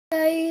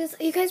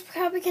guys,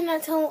 probably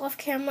cannot tell off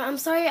camera. I'm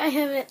sorry I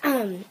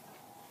haven't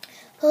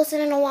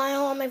posted in a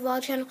while on my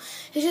vlog channel.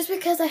 It's just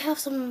because I have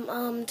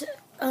some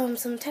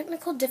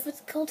technical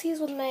difficulties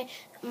with my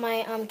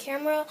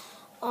camera.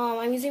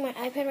 I'm using my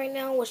iPad right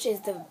now, which is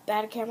the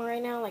bad camera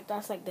right now. Like,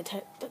 that's like the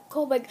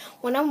technical. Like,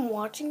 when I'm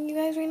watching you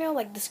guys right now,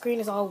 like, the screen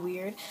is all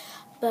weird.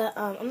 But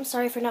I'm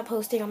sorry for not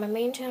posting on my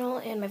main channel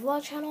and my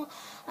vlog channel.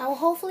 I will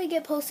hopefully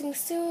get posting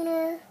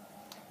sooner,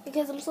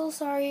 because I'm so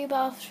sorry,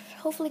 but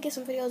hopefully get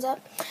some videos up.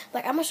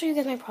 Like, I'm gonna show you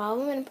guys my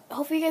problem, and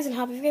hopefully you guys can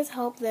help. If you guys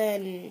help,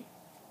 then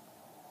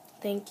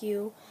thank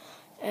you.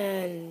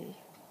 And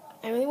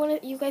I really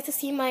want you guys to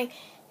see my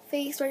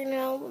face right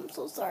now. I'm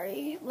so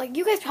sorry. Like,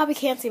 you guys probably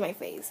can't see my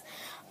face,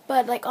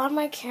 but like on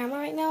my camera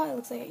right now, it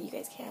looks like you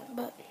guys can.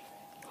 But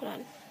hold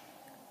on,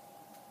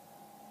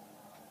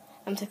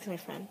 I'm texting my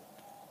friend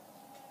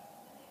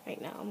right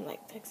now. I'm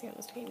like texting on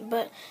the screen.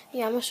 But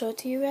yeah, I'm gonna show it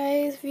to you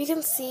guys. If you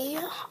can see,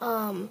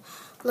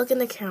 look in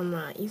the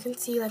camera. You can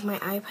see like my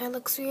iPad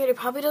looks weird. It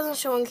probably doesn't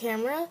show on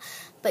camera,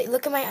 but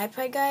look at my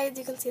iPad, guys.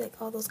 You can see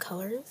like all those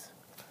colors.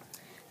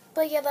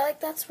 But yeah,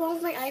 that's wrong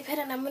with my iPad,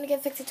 and I'm gonna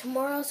get fixed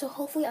tomorrow. So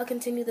hopefully I'll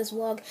continue this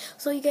vlog.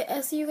 So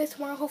I'll see you guys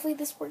tomorrow. Hopefully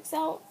this works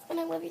out, and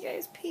I love you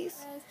guys.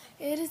 Peace.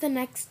 It is the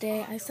next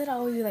day. I said I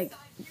would be like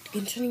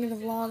continuing the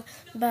vlog,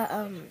 but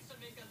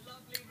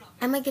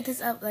I might get this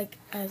up like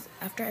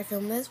after I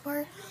film this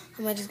part.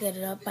 I might just get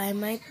it up, but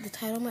the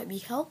title might be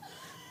help,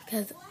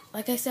 because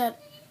like I said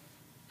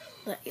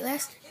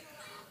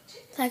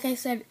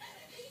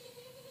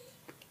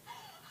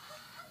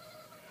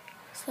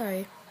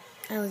sorry,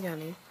 I was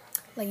yawning.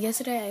 Like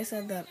yesterday I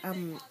said that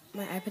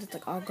my iPad is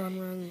like all gone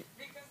wrong.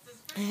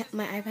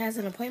 My iPad has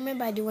an appointment,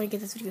 but I do want to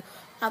get this video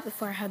up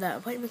before I have that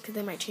appointment, because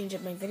they might change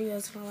up my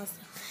videos and all that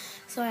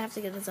stuff. So I have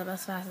to get this up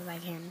as fast as I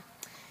can.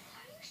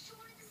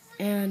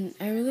 And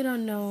I really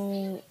don't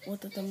know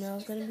what the thumbnail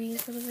is going to be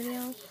for the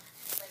video.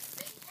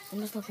 I'm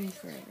just looking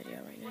for a video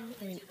right now.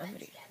 I mean, a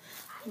video.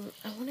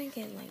 I want to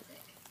get like